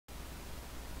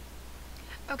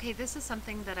Okay, this is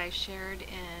something that I shared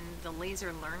in the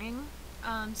laser learning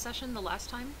session the last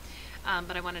time,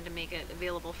 but I wanted to make it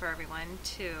available for everyone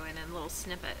too in a little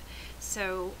snippet.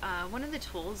 So one of the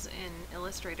tools in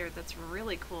Illustrator that's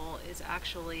really cool is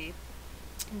actually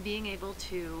being able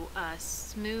to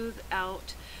smooth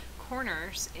out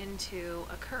corners into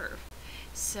a curve.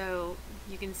 So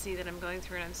you can see that I'm going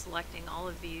through and I'm selecting all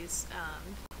of these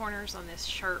corners on this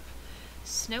sharp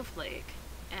snowflake,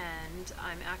 and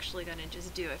I'm actually going to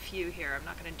just do a few here. I'm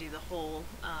not going to do the whole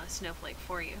snowflake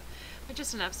for you, but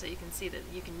just enough so you can see that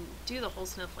you can do the whole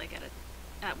snowflake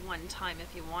at one time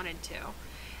if you wanted to.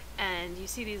 And you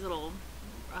see these little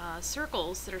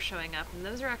circles that are showing up, and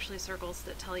those are actually circles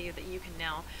that tell you that you can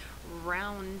now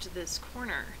round this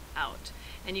corner out,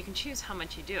 and you can choose how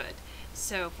much you do it.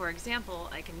 So for example,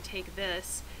 I can take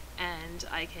this and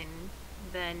I can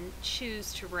then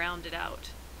choose to round it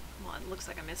out. Well, it looks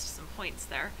like I missed some points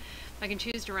there. I can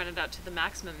choose to round it out to the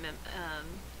maximum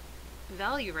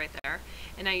value right there,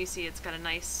 and now you see it's got a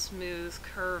nice smooth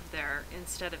curve there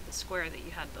instead of the square that you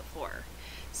had before.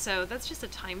 So that's just a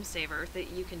time saver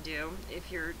that you can do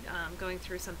if you're going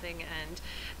through something, and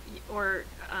or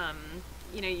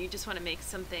you know, you just want to make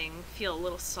something feel a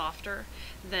little softer,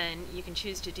 then you can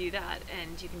choose to do that,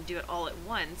 and you can do it all at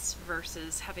once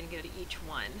versus having to go to each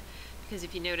one. Because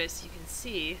if you notice, you can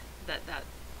see that that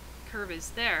curve is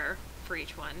there for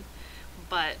each one,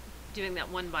 but doing that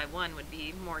one by one would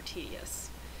be more tedious.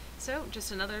 So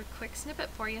just another quick snippet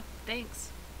for you.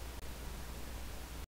 Thanks.